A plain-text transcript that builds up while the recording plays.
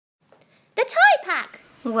The toy park!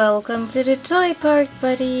 Welcome to the toy park,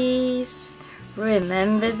 buddies.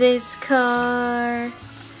 Remember this car?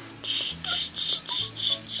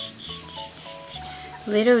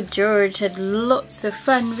 Little George had lots of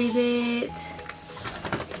fun with it.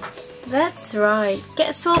 That's right.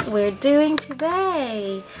 Guess what we're doing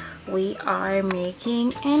today? We are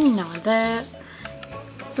making another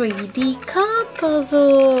 3D car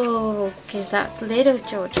puzzle. Because that's Little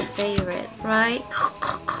George's favorite, right?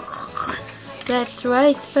 That's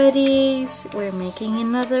right, buddies. We're making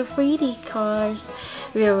another 3D cars.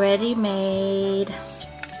 We already made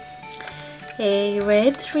a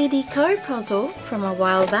red 3D car puzzle from a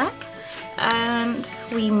while back. And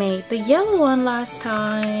we made the yellow one last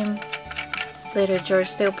time. Little George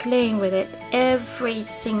still playing with it every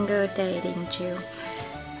single day, didn't you?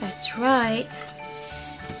 That's right.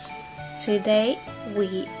 Today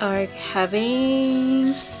we are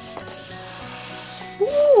having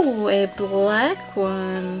a black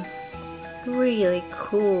one. Really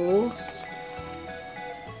cool.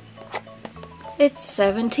 It's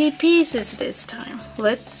 70 pieces this time.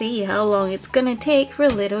 Let's see how long it's gonna take for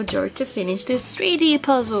Little George to finish this 3D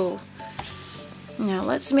puzzle. Now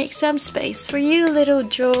let's make some space for you, Little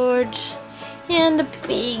George, and the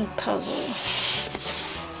big puzzle.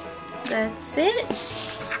 That's it.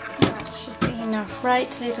 That should be enough, right,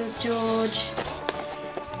 Little George?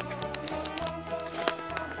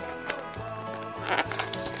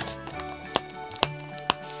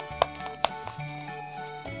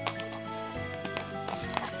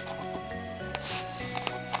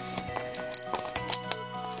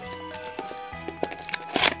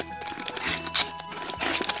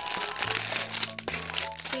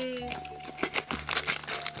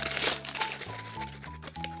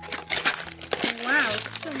 Wow,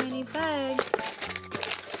 so many bags.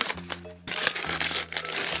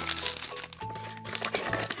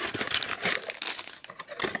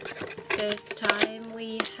 This time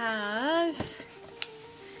we have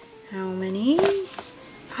how many?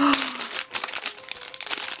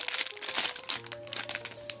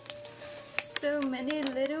 So many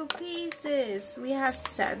little pieces. We have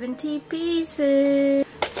 70 pieces.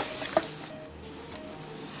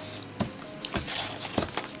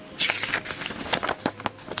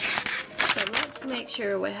 Make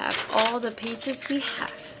sure we have all the pieces we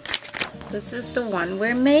have. This is the one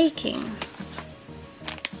we're making.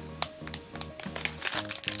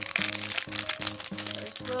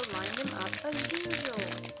 First we'll line them up as usual.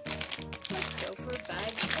 Let's go for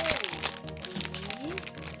bag A.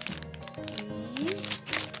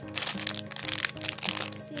 B,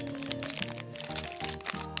 C,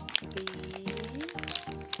 B,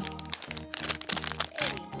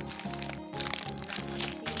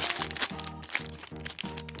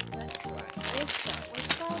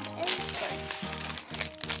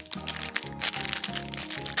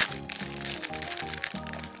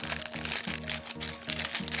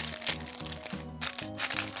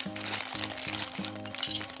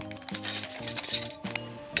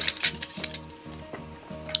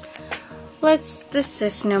 this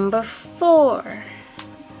is number 4.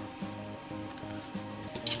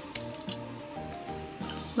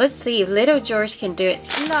 Let's see if Little George can do it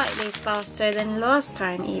slightly faster than last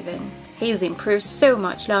time even. He's improved so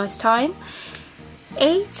much last time.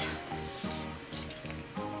 8.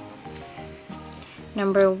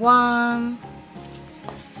 Number 1.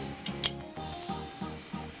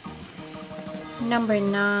 Number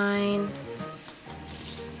 9.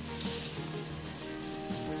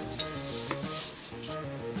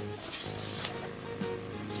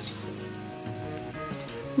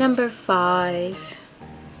 Number 5.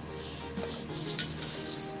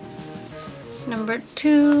 Number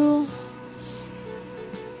 2.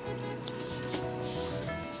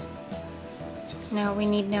 Now we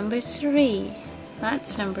need number 3.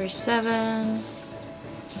 That's number 7.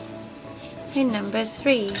 And number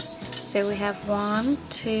 3. So we have 1,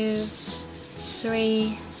 2,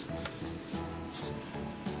 3,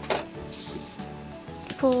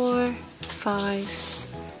 4, 5.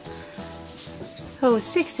 Oh,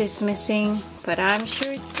 6 is missing, but I'm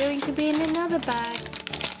sure it's going to be in another bag.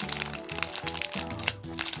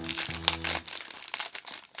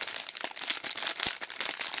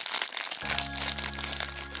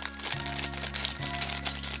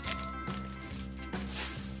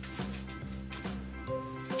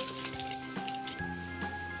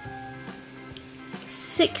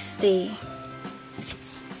 $60.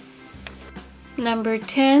 Number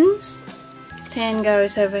 10. 10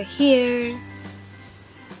 goes over here.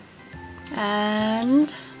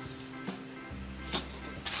 And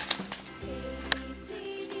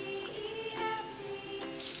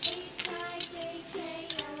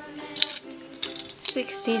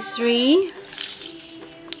 63.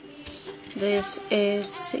 This is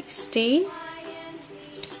 60.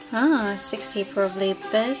 60 probably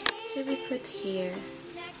best to be put here.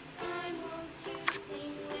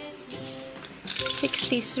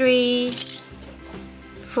 63,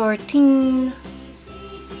 14,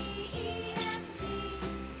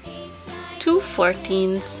 2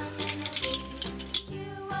 14s.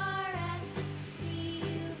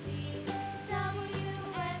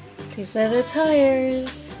 These are the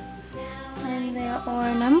tires, and they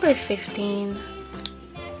are number 15.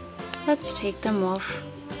 Let's take them off.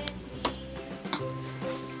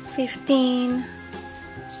 15,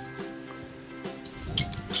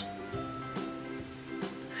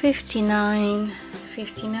 59,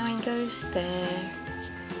 59 goes there.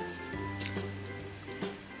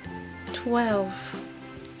 12,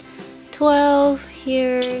 12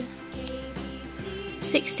 here.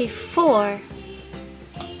 64,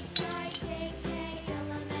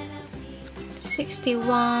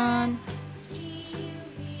 61,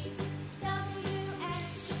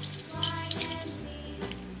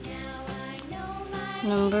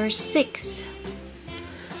 number 6.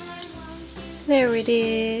 There it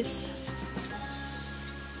is.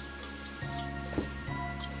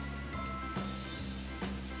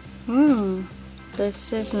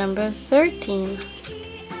 This is number 13.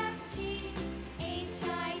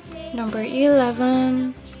 Number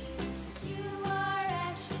 11.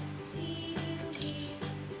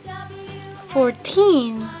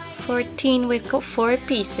 14. 14, we've got 4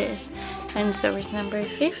 pieces. And so is number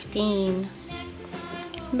 15.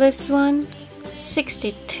 This one,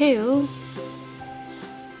 62.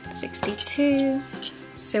 62.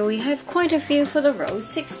 So we have quite a few for the row.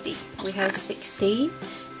 60. We have 60,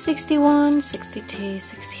 61, 62,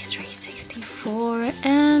 63, 64,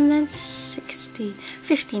 and then 60,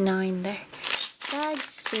 59 there. Bag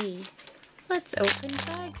C. Let's open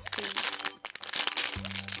bag C.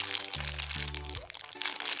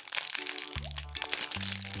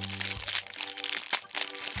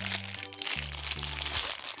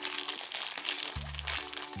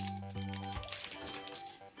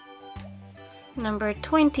 Number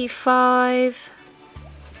 25.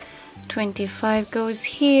 25 goes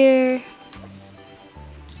here.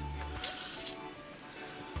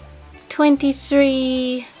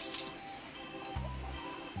 23.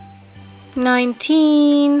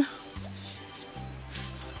 19.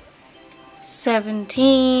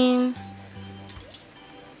 17.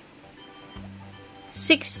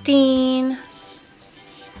 16.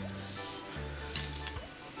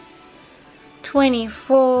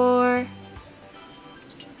 24.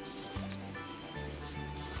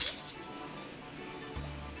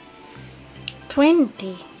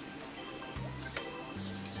 20.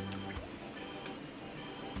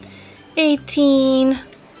 18.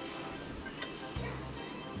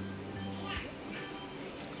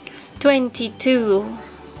 22.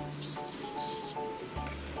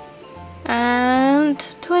 And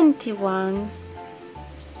 21.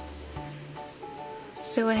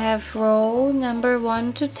 So we have row number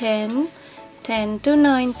 1 to 10, 10 to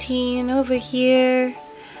 19 over here,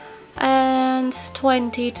 and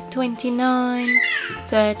 20 to 29,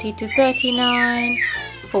 30 to 39,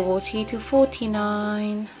 40 to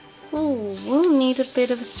 49. Oh, we'll need a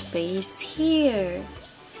bit of space here.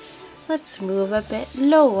 Let's move a bit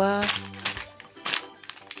lower.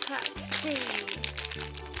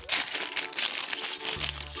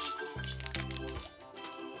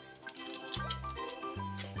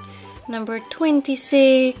 Number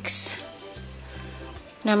 26,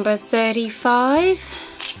 number 35,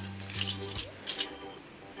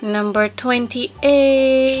 number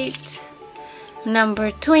 28,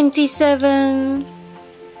 number 27,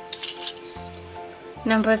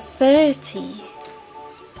 number 30,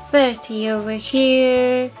 30 over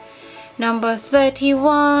here, number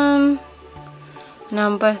 31,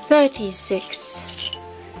 number 36,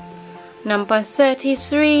 number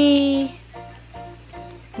 33,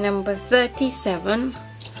 number 37,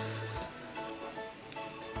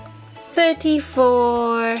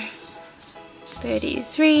 34,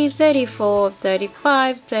 33, 34,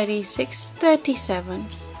 35, 36, 37.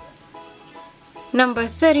 Number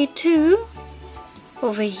 32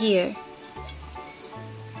 over here.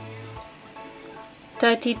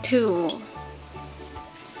 32.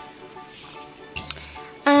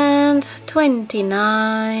 And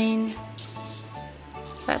 29.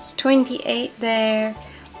 That's 28 there.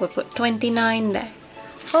 We'll put 29 there.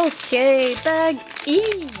 Okay, bag E.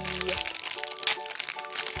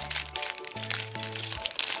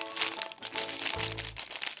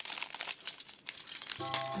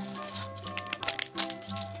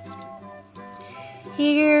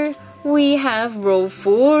 Here we have row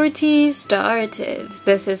 40 started.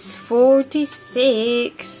 This is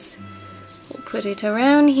 46. We'll put it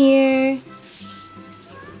around here.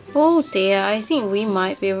 Oh dear, I think we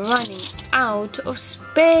might be running out of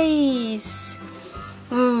space.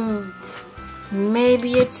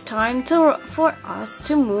 Maybe it's time for us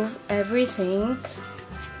to move everything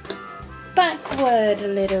backward a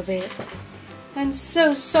little bit. I'm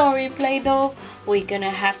so sorry, Play-Doh. We're gonna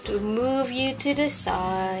have to move you to the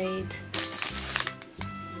side.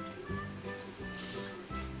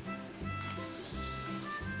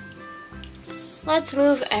 Let's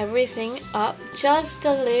move everything up just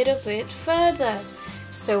a little bit further,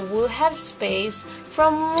 so we'll have space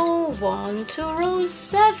from row 1 to row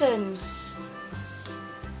 7.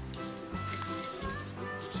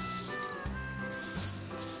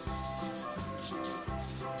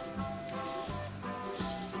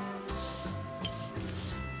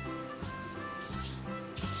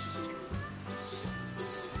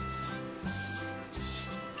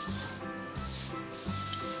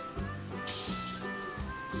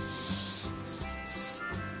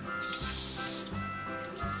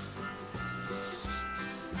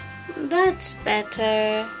 That's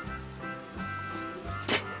better.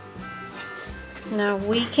 Now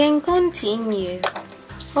we can continue.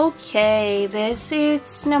 Okay, this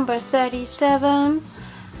is number 37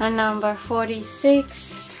 and number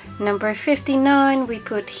 46. Number 59 we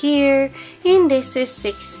put here, and this is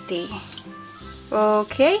 60.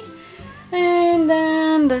 Okay, and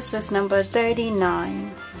then this is number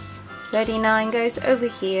 39. 39 goes over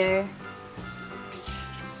here.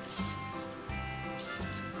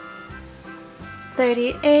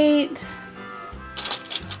 38,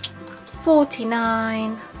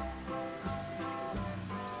 49,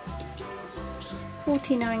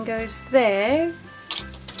 49 goes there,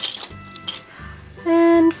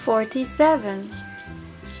 and 47,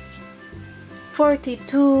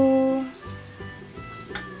 42,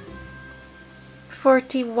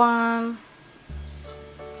 41,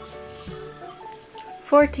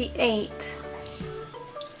 48,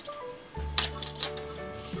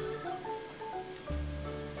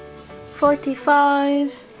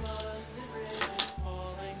 45,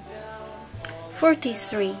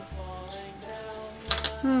 43.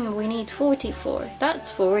 We need 44.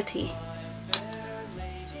 That's 40.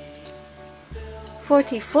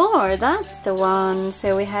 44, that's the one.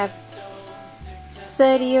 So we have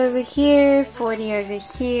 30 over here, 40 over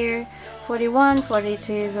here, 41,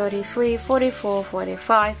 42, 43, 44,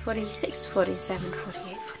 45, 46, 47,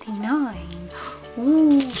 48, 49.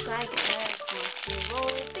 Ooh, back there. Roll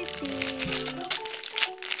 50.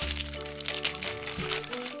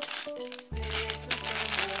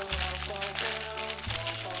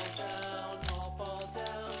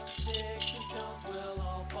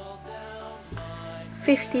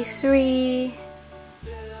 53,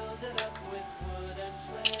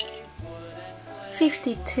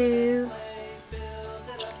 52,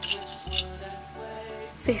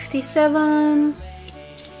 57.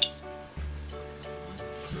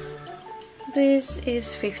 This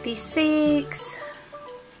is 56,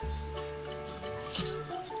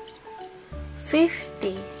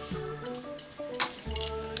 50,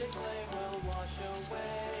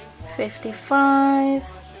 55.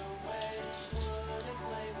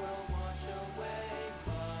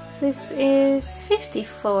 This is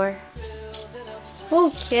 54.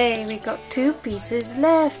 Okay, we got 2 pieces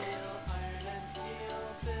left.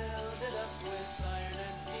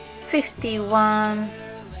 51.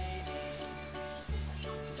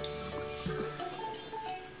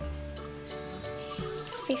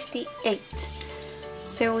 58.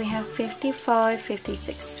 So we have 55,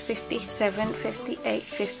 56, 57, 58,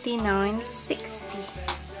 59, 60.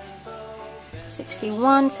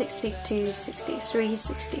 61, 62, 63,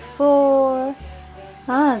 64.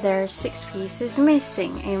 Ah, there are 6 pieces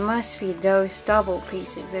missing. It must be those double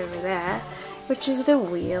pieces over there, which is the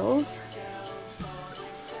wheels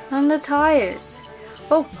and the tires.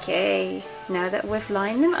 Okay, now that we've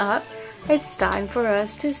lined them up, it's time for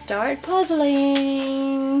us to start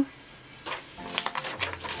puzzling.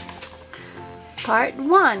 Part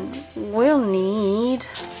 1, we'll need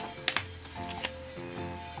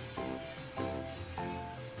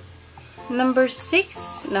number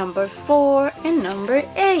 6, number 4, and number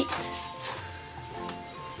 8.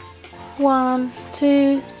 1,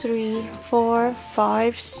 2, 3, 4,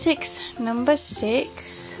 5, 6. Number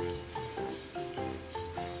 6.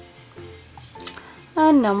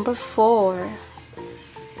 And number 4.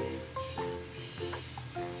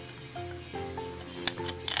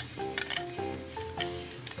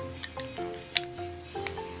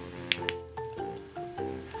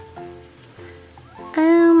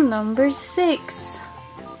 number 6.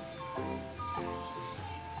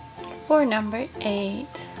 Or number 8.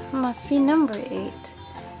 Must be number 8.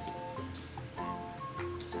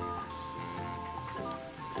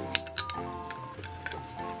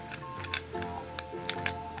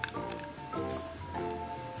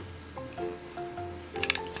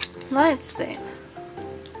 Let's see.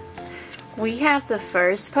 We have the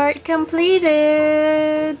first part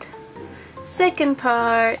completed. Second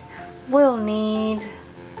part, we'll need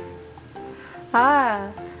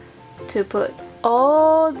to put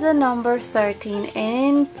all the number 13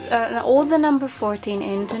 in, all the number 14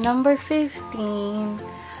 into number 15.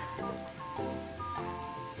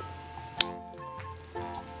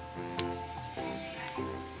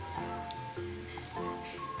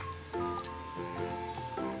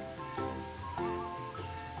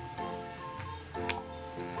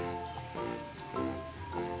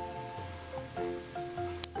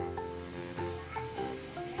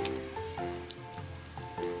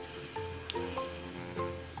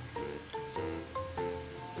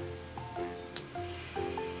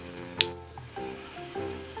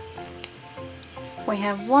 We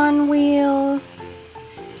have one wheel,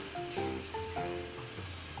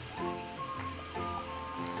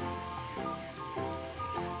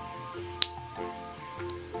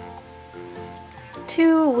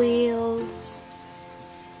 two wheels,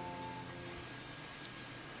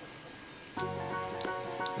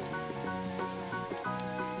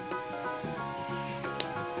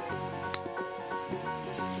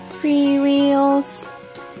 three wheels,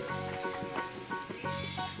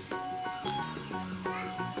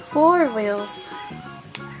 four wheels,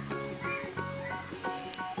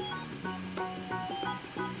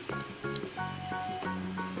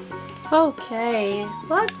 okay,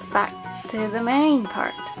 let's back to the main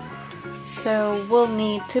part. So we'll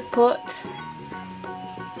need to put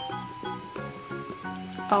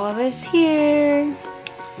all this here.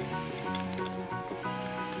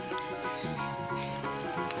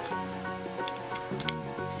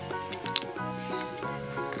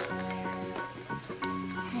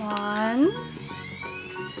 One,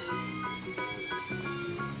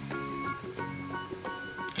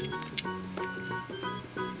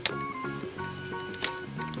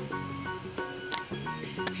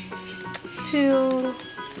 two,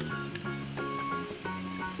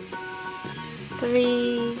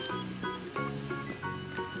 three,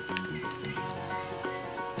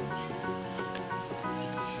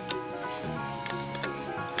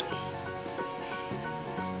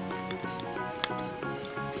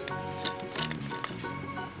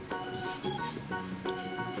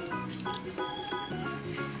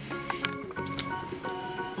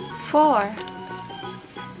 four,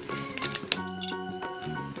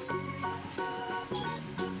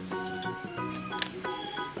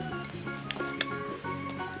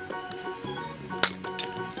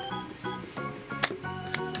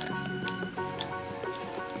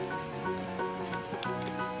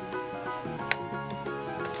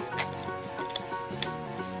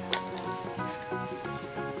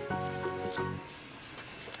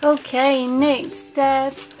 okay, next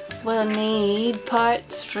step, we'll need part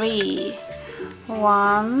 3.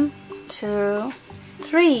 1, 2,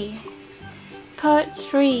 3. Part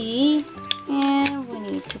 3, and we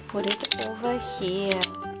need to put it over here.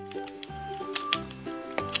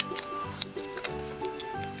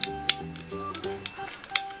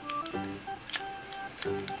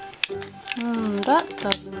 That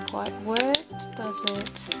doesn't quite work, does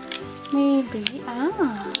it? Maybe,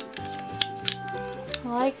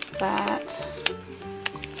 like that.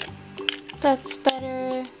 That's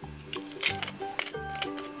better.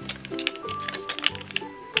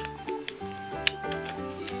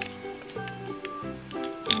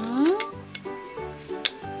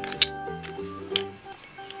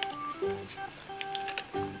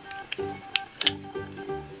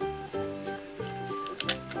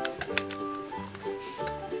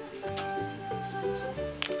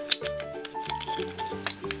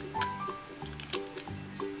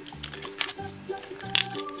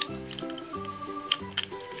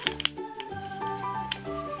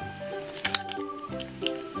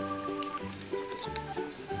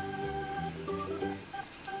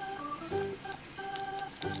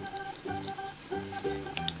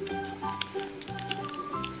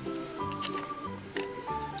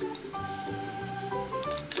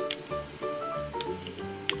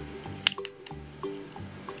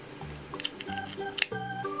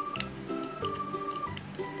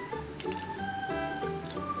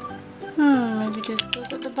 Maybe this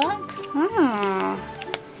goes at the back.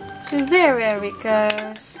 So there it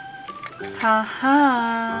goes.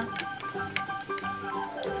 Haha.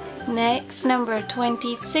 Next, number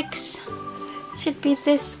 26 should be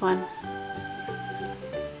this one.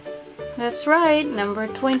 That's right, number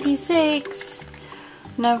 26.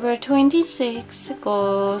 Number 26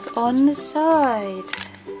 goes on the side.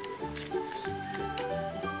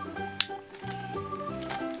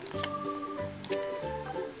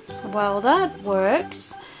 Well, that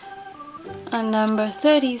works. And number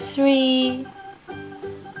 33.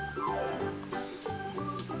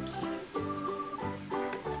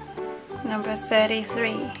 Number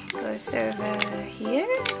 33 goes over here.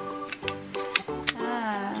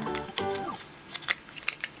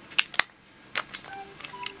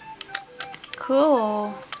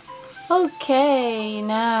 Cool. Okay,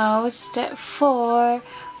 now step 4.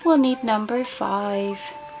 We'll need number 5.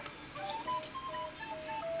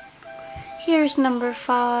 Here's number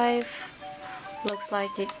 5. Looks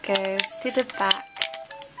like it goes to the back.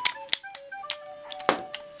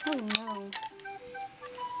 Oh no.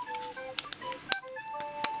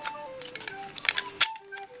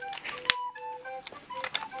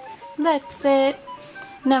 That's it.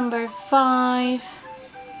 Number 5.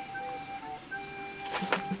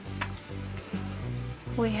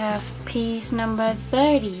 We have piece number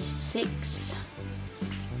 36.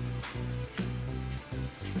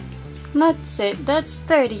 That's it. That's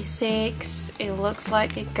 36. It looks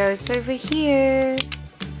like it goes over here.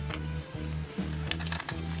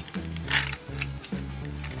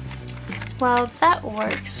 Well, that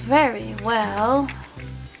works very well.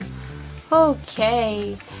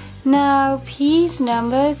 Okay. Now piece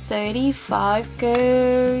number 35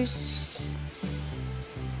 goes...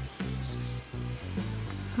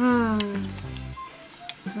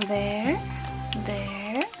 There.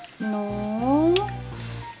 No.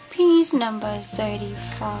 Piece number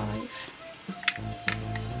 35.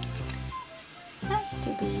 Has to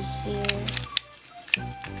be here.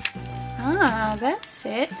 That's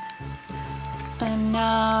it. And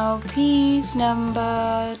now piece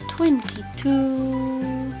number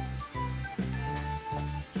 22.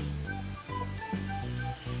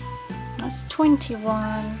 That's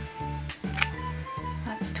 21.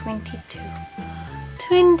 That's 22.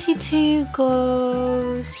 22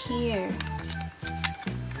 goes here.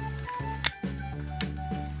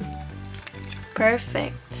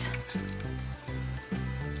 Perfect.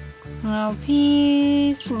 Now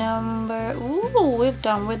piece number... Ooh, we've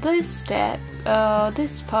done with this step.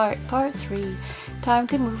 This part 3. Time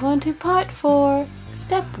to move on to part 4.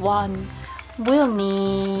 Step 1. We'll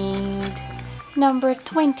need number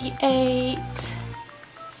 28.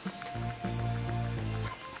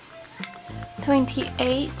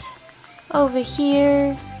 28 over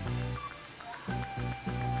here.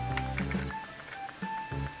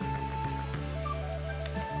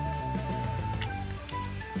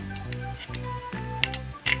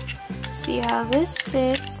 See how this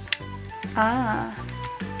fits?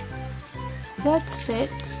 That's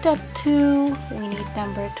it. Step 2, we need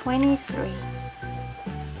number 23.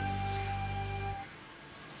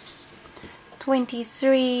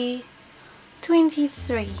 23.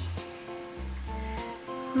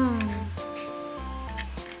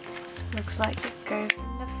 Looks like it goes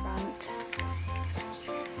in the front.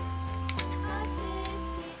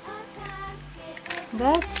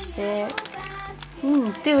 That's it.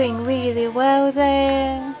 Doing really well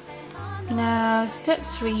there. Now step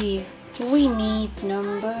 3. We need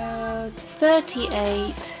number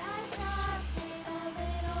 38.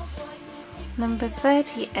 Number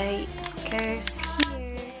 38 goes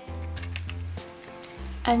here.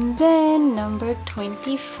 And then number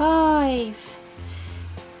 25.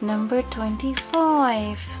 Number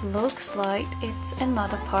 25 looks like it's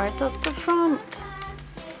another part of the front.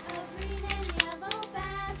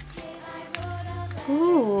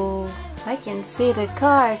 Ooh, I can see the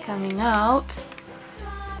car coming out.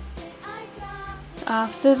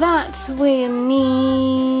 After that we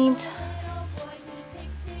need...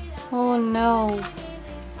 Oh no,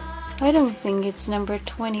 I don't think it's number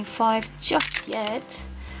 25 just yet.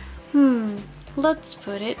 Let's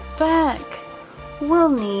put it back.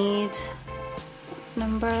 We'll need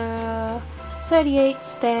number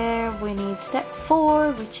 38's there. We need step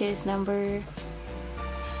 4, which is number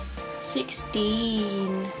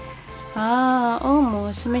 16.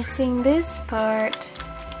 Almost missing this part.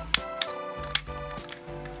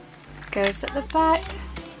 Goes at the back.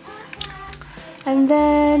 And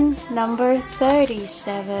then number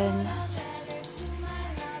 37.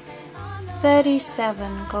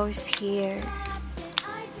 37 goes here.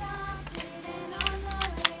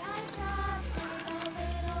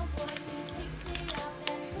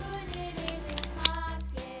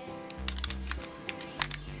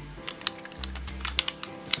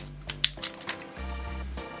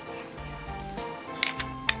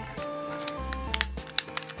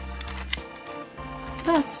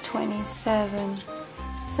 That's 27.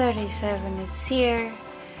 37, it's here.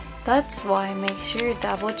 That's why make sure you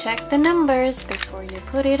double check the numbers before you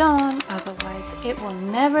put it on, otherwise it will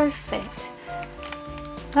never fit.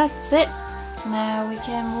 That's it. Now we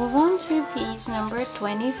can move on to piece number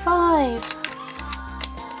 25.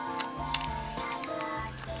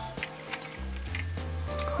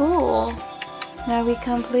 Cool. Now we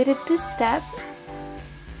completed this step.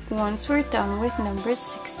 Once we're done with number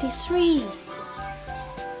 63.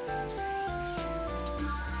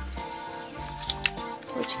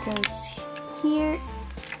 Which goes here.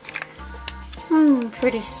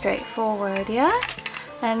 Pretty straightforward, yeah?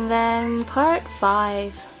 And then part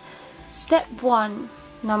 5. Step 1,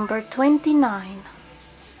 number 29.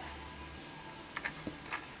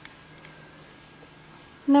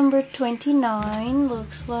 Number 29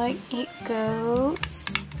 looks like it goes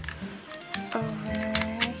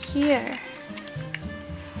over here.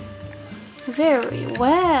 Very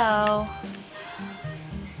well.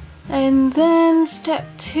 And then step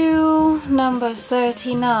 2, number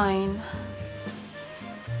 39.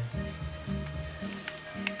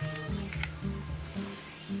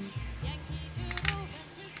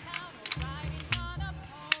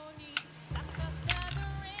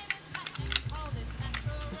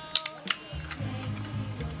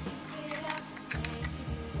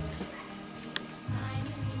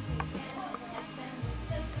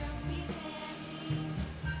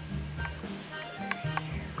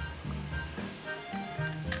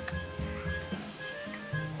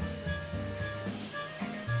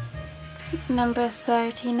 Number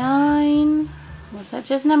 39. Was that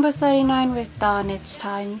just number 39? We've done. It's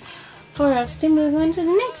time for us to move on to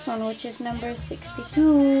the next one, which is number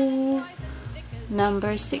 62.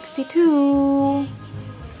 Number 62.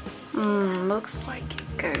 Looks like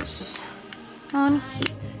it goes on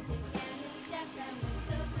here.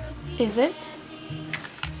 Is it?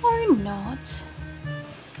 Or not?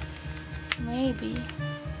 Maybe.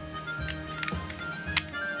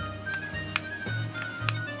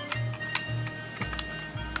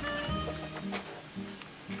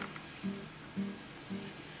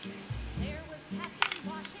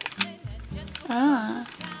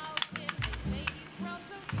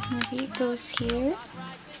 Maybe it goes here.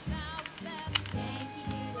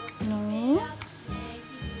 No.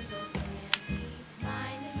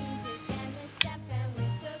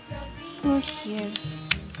 Or here.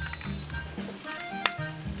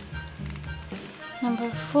 Number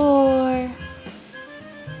 4.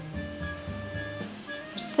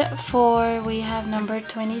 Step 4, we have number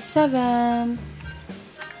 27.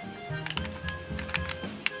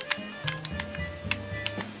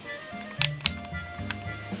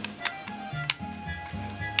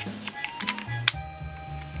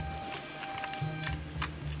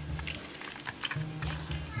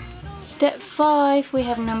 Step 5, we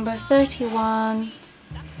have number 31.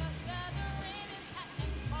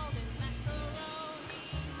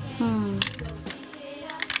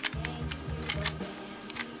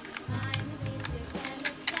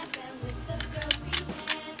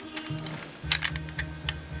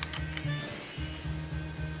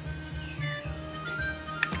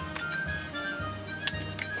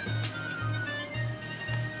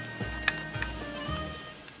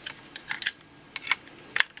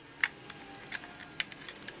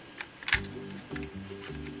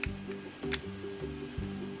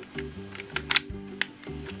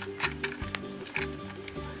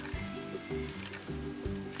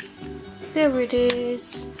 There it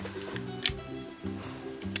is.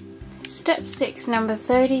 Step 6, number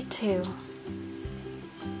 32.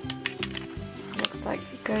 Looks like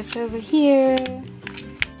it goes over here.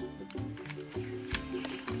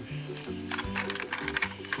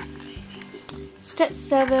 Step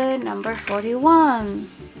 7, number 41.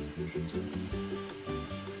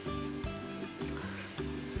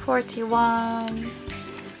 41.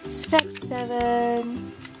 Step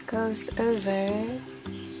 7 goes over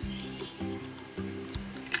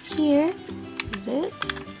here. Is it?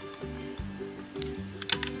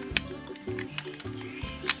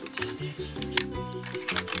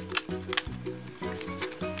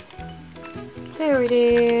 There it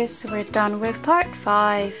is. We're done with part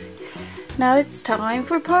 5. Now it's time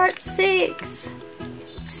for part 6.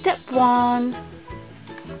 Step 1,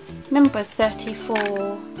 number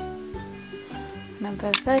 34.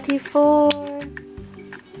 Number 34.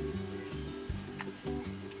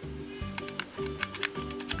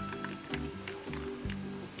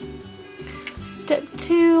 Step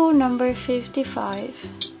 2, number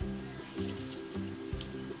 55.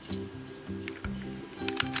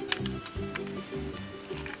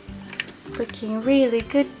 Looking really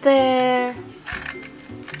good there.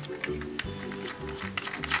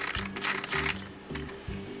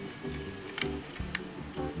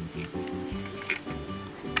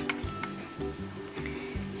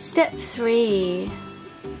 Step 3,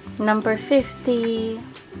 number 50.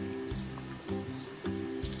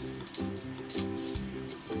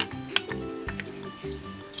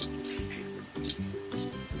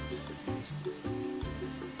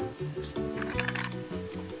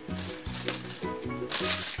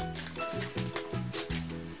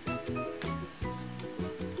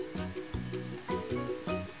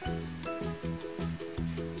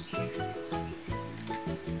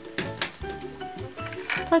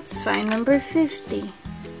 Let's find number 50.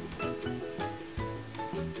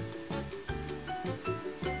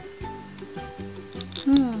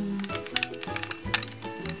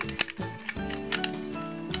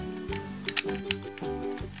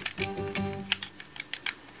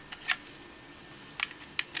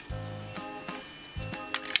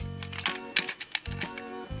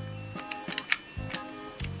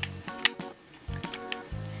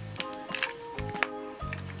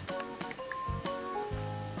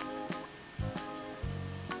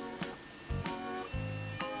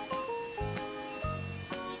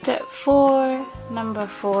 Step 4, number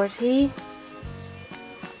 40.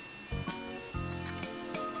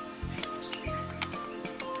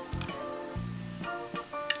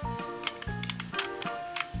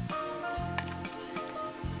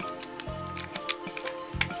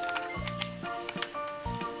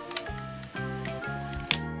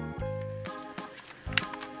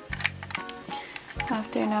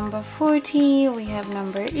 After number 40, we have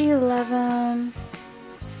number 11.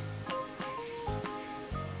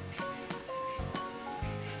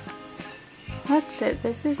 That's it,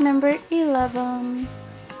 this is number 11.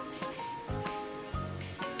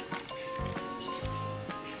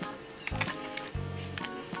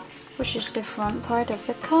 Which is the front part of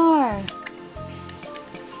the car.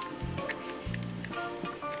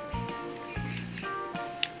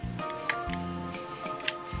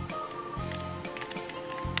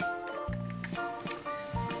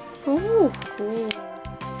 Ooh,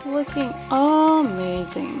 looking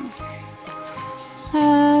amazing.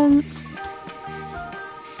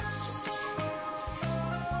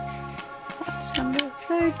 That's number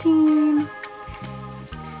 13.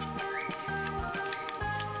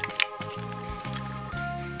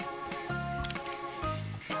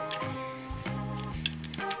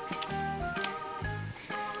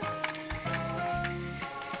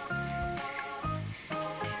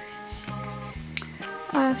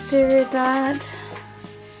 After that,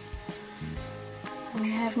 we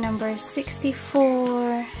have number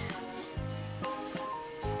 64.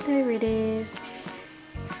 There it is.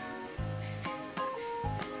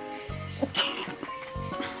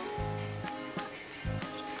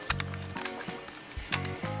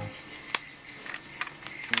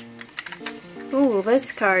 Ooh,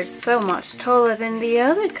 this car is so much taller than the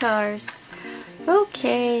other cars.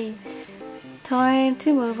 Okay, time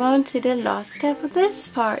to move on to the last step of this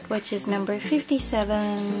part, which is number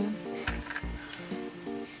 57.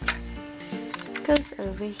 Goes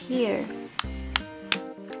over here.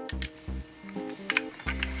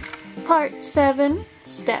 Part 7,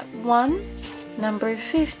 step 1, number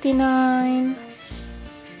 59.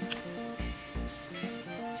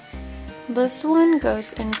 This one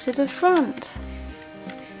goes into the front.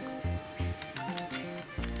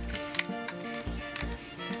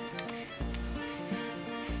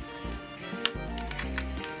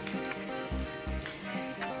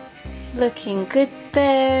 Looking good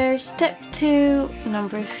there. Step 2,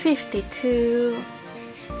 number 52.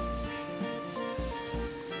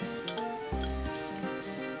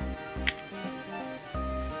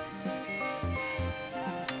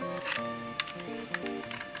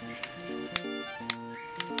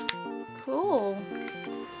 Cool.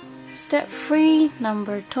 Step 3,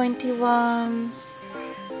 number 21.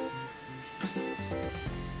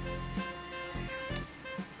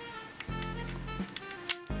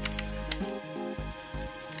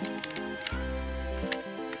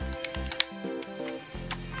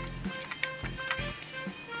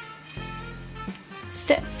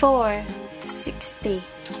 Step 4, 60.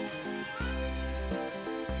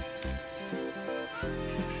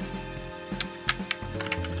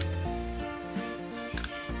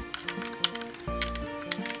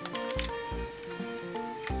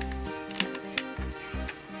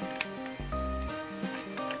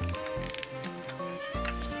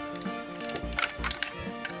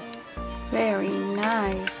 Very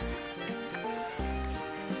nice.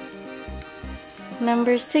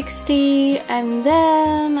 Number 60, and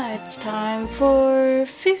then it's time for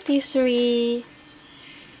 53.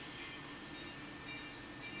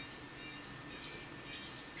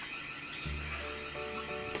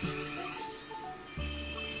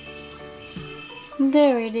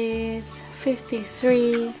 There it is,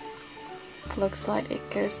 53. Looks like it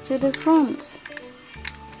goes to the front.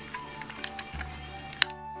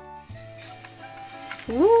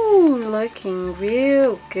 Ooh, looking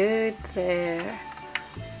real good there.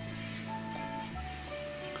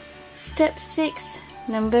 Step 6,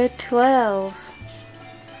 number 12.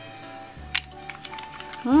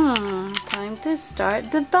 Time to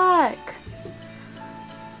start the back.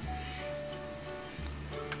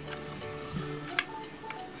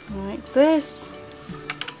 Like this.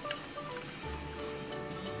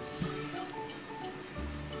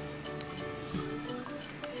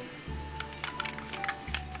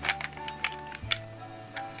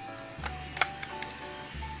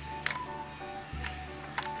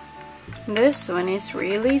 This one is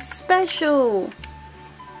really special.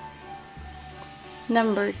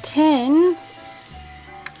 Number 10.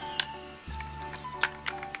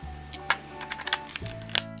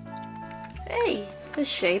 Hey, the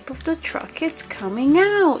shape of the truck is coming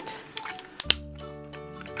out.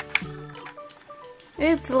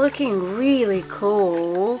 It's looking really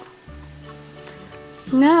cool.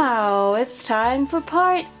 Now it's time for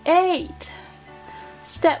part 8.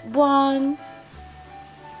 Step 1.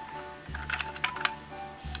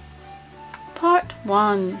 Part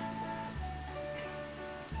 1.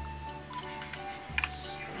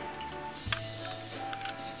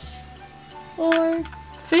 Or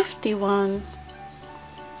 51.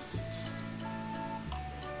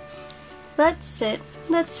 That's it.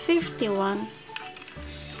 That's 51.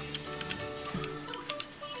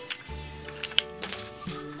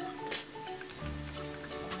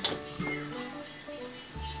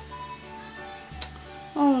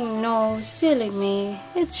 Oh no, silly me.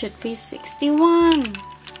 It should be 61.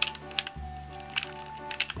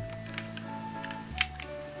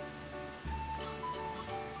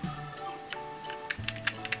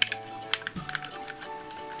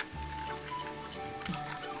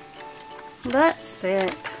 That's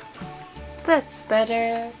it. That's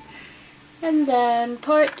better. And then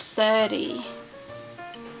part 30.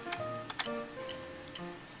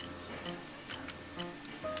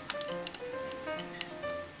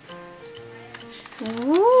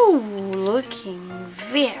 Ooh, looking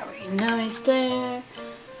very nice there.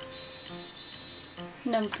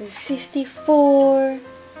 Number 54.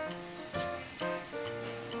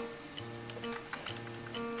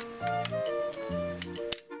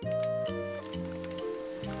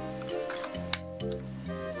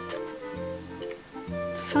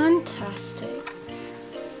 Fantastic.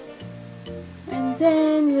 And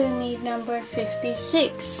then we'll need number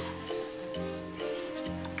 56.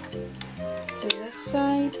 To this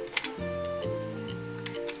side.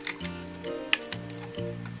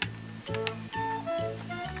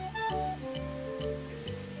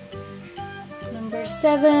 Number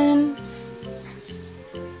 7.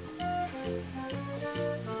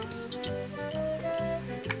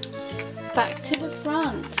 Back to the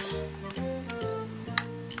front.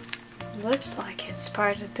 Looks like it's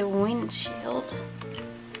part of the windshield.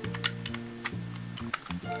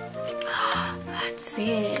 That's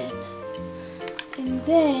it. And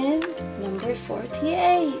then number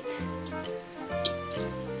 48.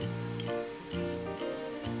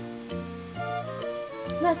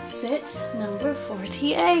 That's it, number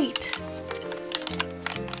 48.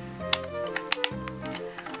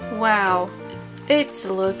 Wow, it's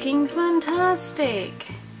looking fantastic.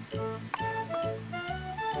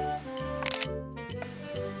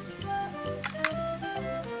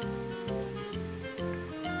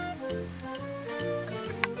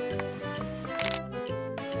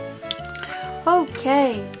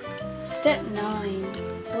 Okay, step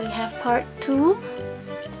 9. We have part 2.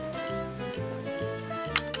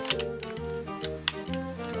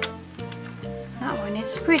 That one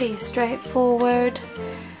is pretty straightforward.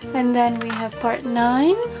 And then we have part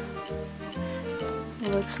 9.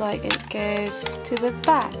 It looks like it goes to the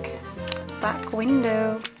back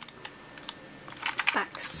window,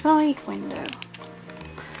 back side window.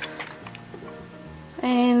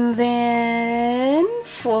 And then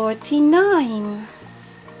 49.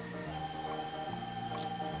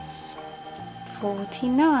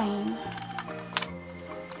 49.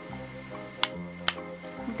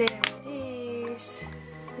 There it is.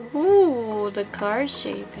 Ooh, the car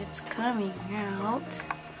shape is coming out.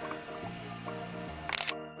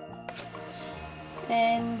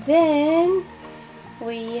 And then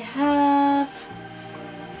we have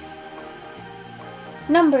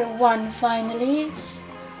number 1 finally.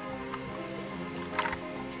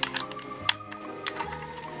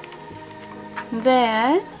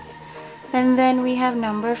 There. And then we have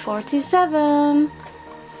number 47.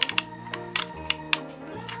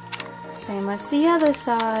 Same as the other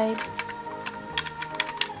side.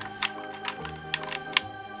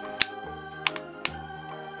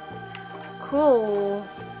 cool.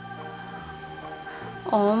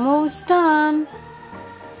 Almost done.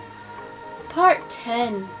 Part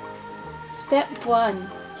 10. Step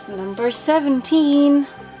 1. Number 17.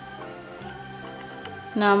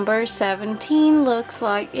 Number 17 looks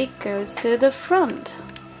like it goes to the front.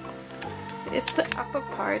 It's the upper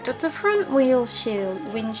part of the front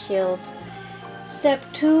windshield. Step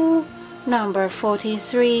 2. Number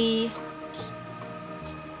 43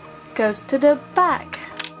 goes to the back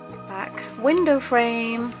window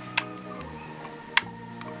frame.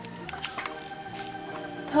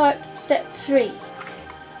 Step 3.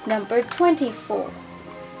 Number 24.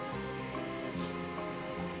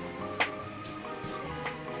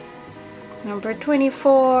 Number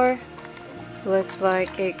 24 looks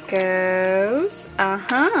like it goes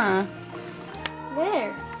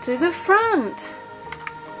there to the front.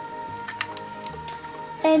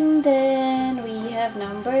 And then we have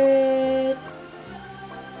number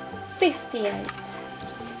 58.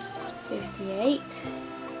 58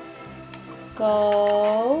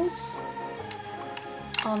 goes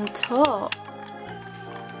on top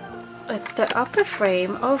at the upper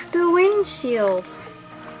frame of the windshield.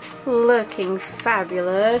 Looking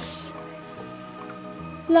fabulous.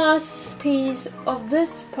 Last piece of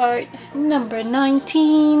this part, number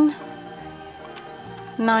 19.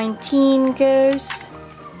 19 goes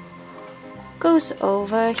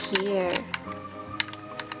over here.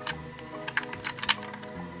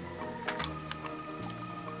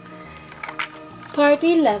 Part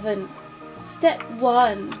 11. Step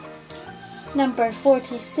 1. Number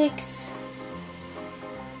 46.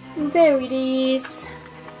 There it is.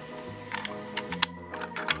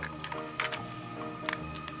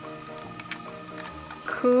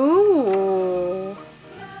 Cool.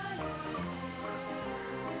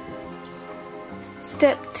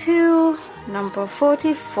 Step 2. Number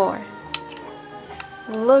 44.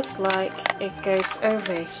 Looks like it goes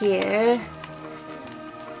over here.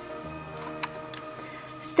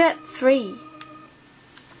 Step 3.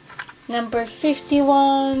 Number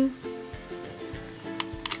 51.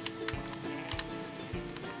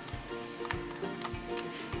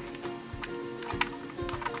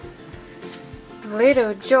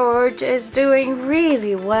 Little George is doing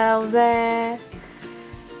really well there.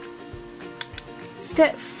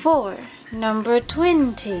 Step 4. Number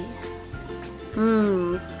 20.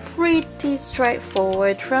 Pretty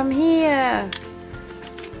straightforward from here.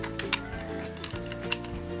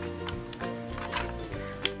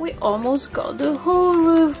 We almost got the whole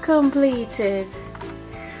roof completed.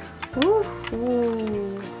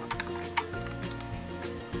 Woohoo!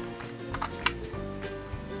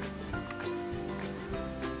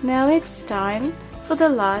 Now it's time for the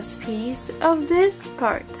last piece of this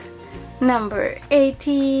part. Number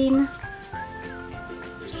 18.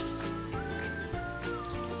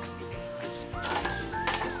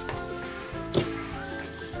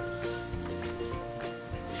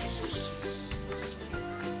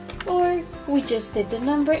 Or we just did the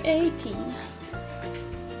number 18.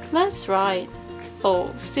 That's right.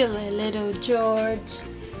 Oh, silly little George.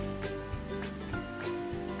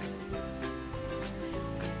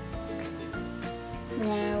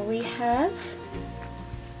 Now we have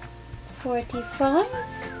 45,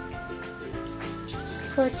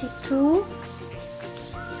 42,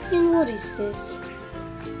 and what is this?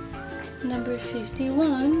 Number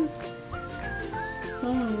 51.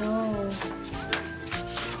 Oh no.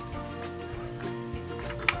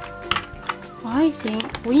 I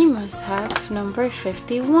think we must have number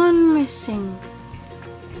 51 missing.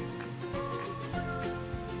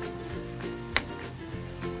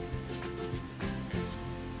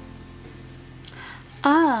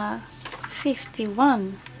 Ah,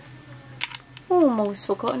 51. Almost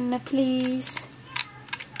forgotten a place.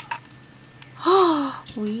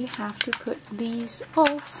 We have to put these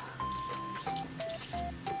off.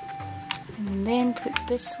 And then put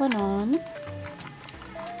this one on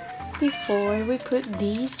before we put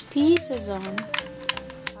these pieces on.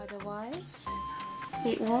 Otherwise,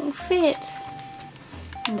 it won't fit.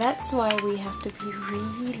 And that's why we have to be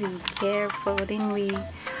really careful, didn't we?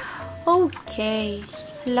 Okay,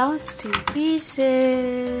 last two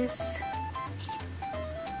pieces.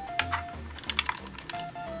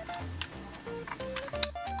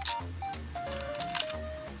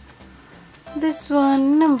 This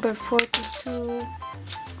one, number 42,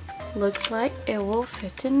 looks like it will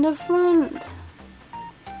fit in the front.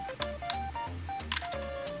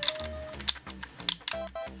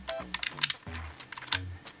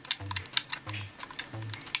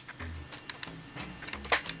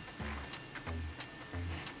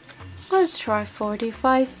 Let's try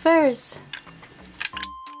 45 first.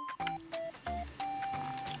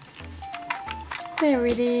 There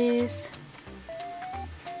it is.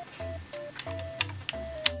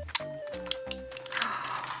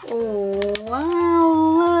 Oh wow,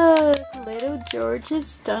 look! Little George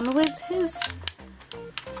is done with his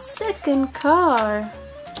second car.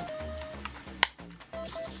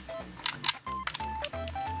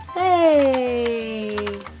 Hey!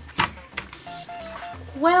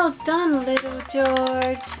 Well done, little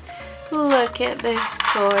George. Look at this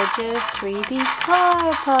gorgeous 3D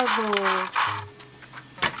car puzzle.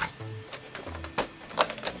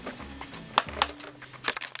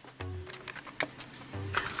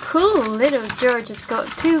 Cool, little George has got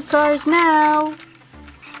 2 cars now.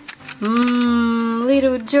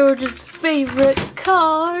 Little George's favorite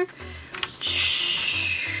car.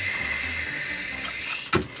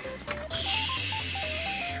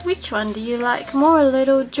 Which one do you like more,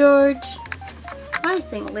 little George? I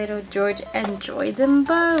think little George enjoyed them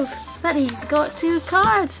both, but he's got 2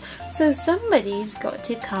 cars, so somebody's got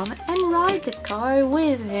to come and ride the car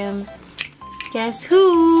with him. Guess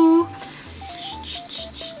who?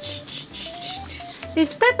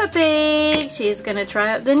 It's Peppa Pig. She's gonna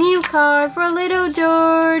try out the new car for little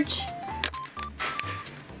George.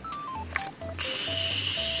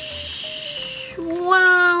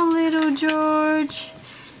 Wow, little George.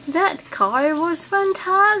 That car was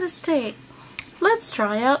fantastic. Let's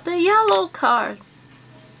try out the yellow car.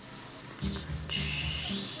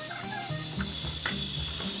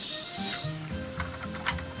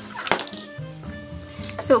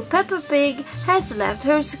 So Peppa Pig has left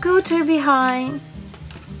her scooter behind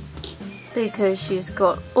because she's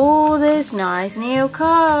got all these nice new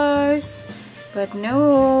cars. But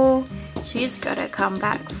no, she's gotta come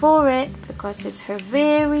back for it because it's her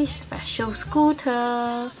very special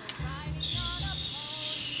scooter.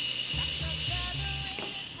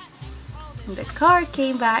 And the car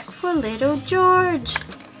came back for little George.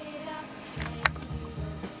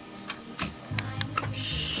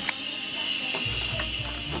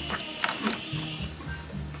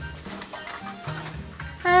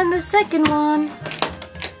 And the second one.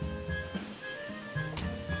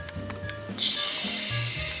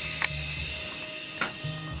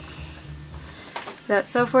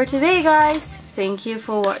 That's all for today, guys. Thank you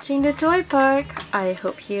for watching the toy park. I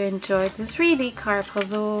hope you enjoyed the 3D car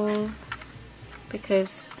puzzle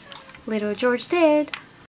because little George did.